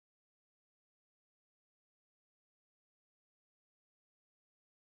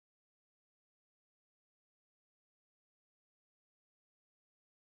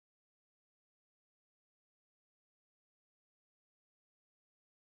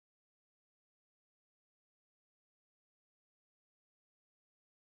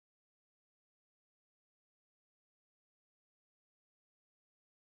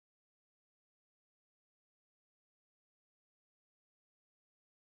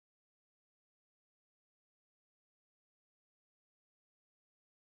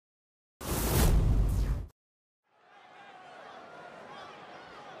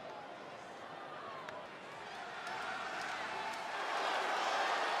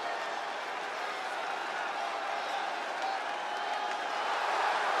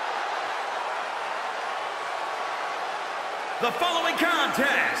The following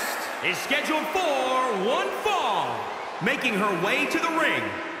contest is scheduled for one fall, making her way to the ring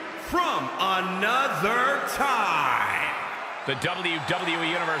from another time. The WWE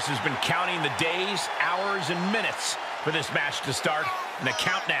Universe has been counting the days, hours, and minutes for this match to start, and the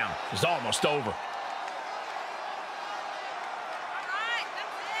countdown is almost over.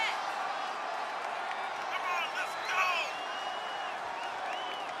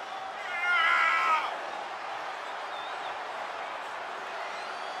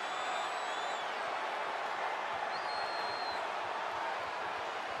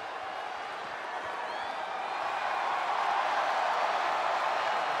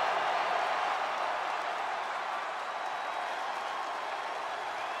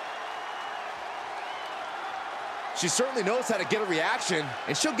 She certainly knows how to get a reaction,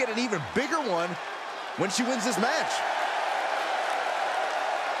 and she'll get an even bigger one when she wins this match.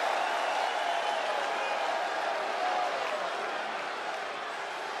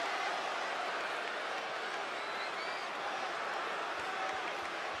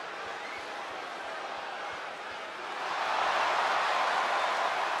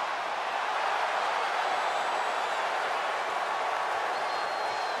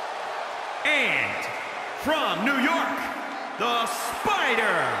 And from New York, the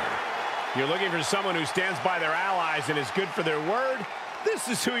Spider. You're looking for someone who stands by their allies and is good for their word? This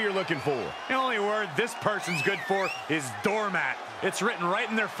is who you're looking for. The only word this person's good for is doormat. It's written right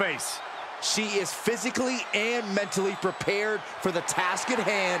in their face. She is physically and mentally prepared for the task at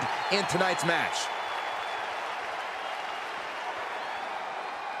hand in tonight's match.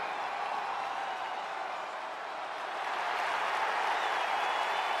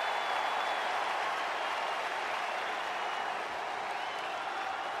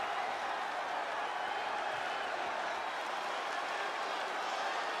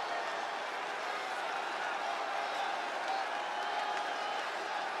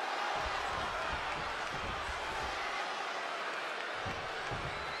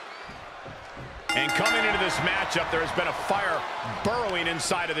 And coming into this matchup, there has been a fire burrowing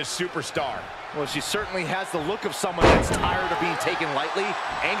inside of this superstar. Well, she certainly has the look of someone that's tired of being taken lightly,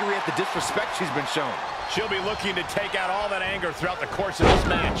 angry at the disrespect she's been shown. She'll be looking to take out all that anger throughout the course of this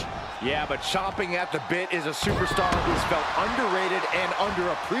match. Yeah, but chomping at the bit is a superstar who's felt underrated and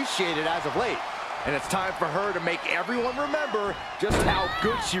underappreciated as of late. And it's time for her to make everyone remember just how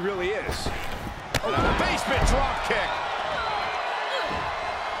good she really is. Oh, basement drop kick.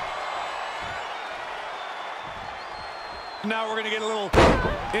 Now we're going to get a little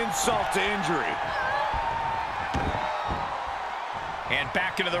insult to injury. And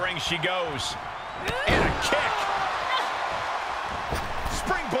back into the ring she goes. And a kick.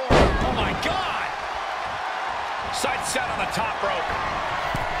 Springboard. Oh, my God. Side set on the top rope.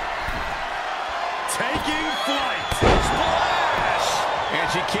 Taking flight. Splash. And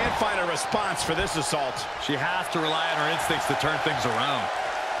she can't find a response for this assault. She has to rely on her instincts to turn things around.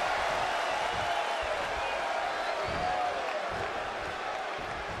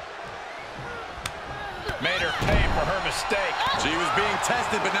 Made her pay for her mistake. She was being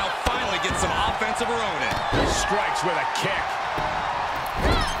tested, but now finally gets some offense of her own in. Strikes with a kick.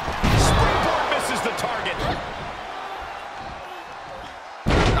 Springboard misses the target.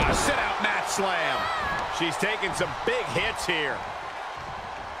 A sit-out mat slam. She's taking some big hits here.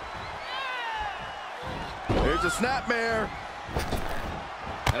 There's a snapmare.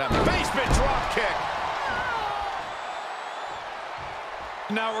 And a basement drop kick.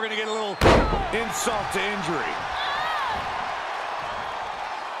 Now we're going to get a little insult to injury.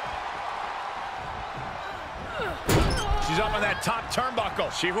 She's up on that top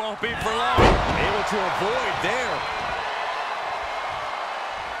turnbuckle. She won't be for long. Able to avoid there.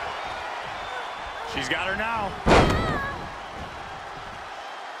 She's got her now.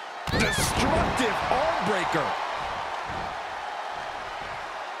 Destructive arm breaker.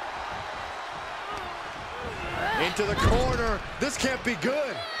 Into the corner. This can't be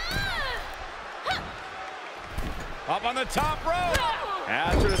good. Up on the top rope.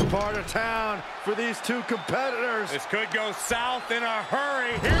 Hazardous part of town for these two competitors. This could go south in a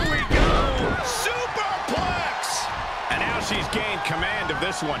hurry. Here we go. Superplex. And now she's gained command of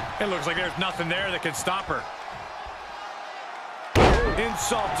this one. It looks like there's nothing there that can stop her.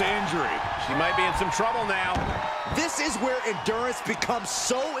 Insult to injury. She might be in some trouble now. This is where endurance becomes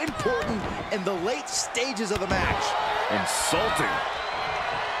so important in the late stages of the match. Insulting.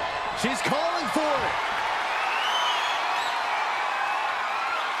 She's calling for it.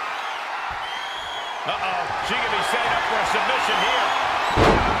 Uh-oh. She can be setting up for a submission here.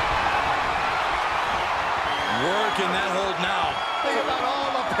 Working that hold now. Think about all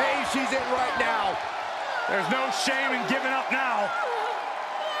the pain she's in right now. There's no shame in giving up now.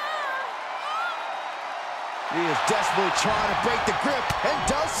 He is desperately trying to break the grip and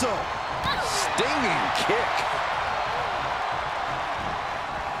does so. Stinging kick.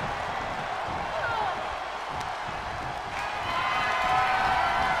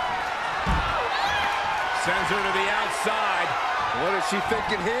 Sends her to the outside. What is she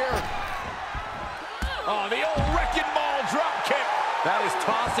thinking here? Oh, the old wrecking ball drop kick. That is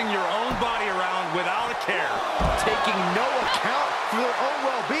tossing your own body around without a care. Taking no account for their own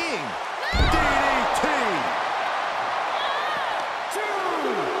well-being. DDT. 2.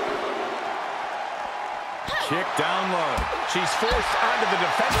 Kick down low. She's forced onto the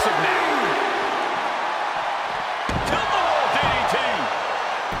defensive now. Kill-the-wall DDT.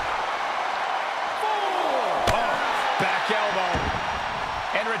 4. Oh, back elbow.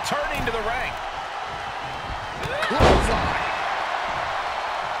 And returning to the ring. Clothesline.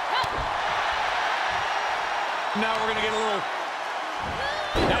 Now we're going to get a little...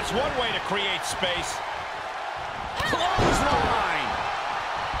 That's one way to create space. Clothesline.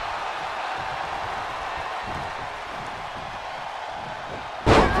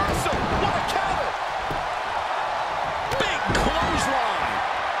 Reversal. What a counter. Big clothesline.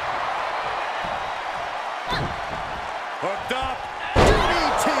 Hooked up.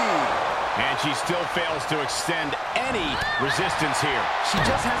 DDT. And she still fails to extend any resistance here. She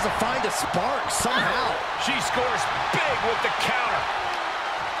just has to find a spark somehow. She scores big with the counter.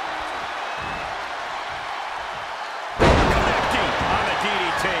 Connecting on the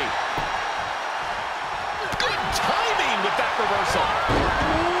DDT. Good timing with that reversal.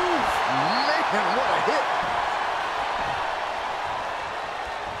 Ooh, man, what a hit.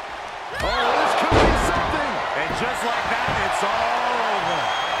 Oh, this could be something. And just like that, it's all over.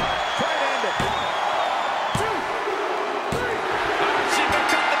 Try to end it. 2, 3. She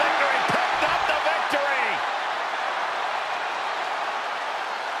picked up the victory. Picked up the victory.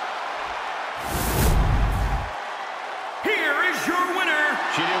 Here is your winner.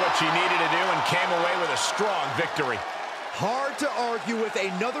 She did what she needed to do and came away with a strong victory. Hard to argue with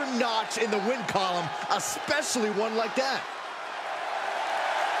another notch in the win column, especially one like that.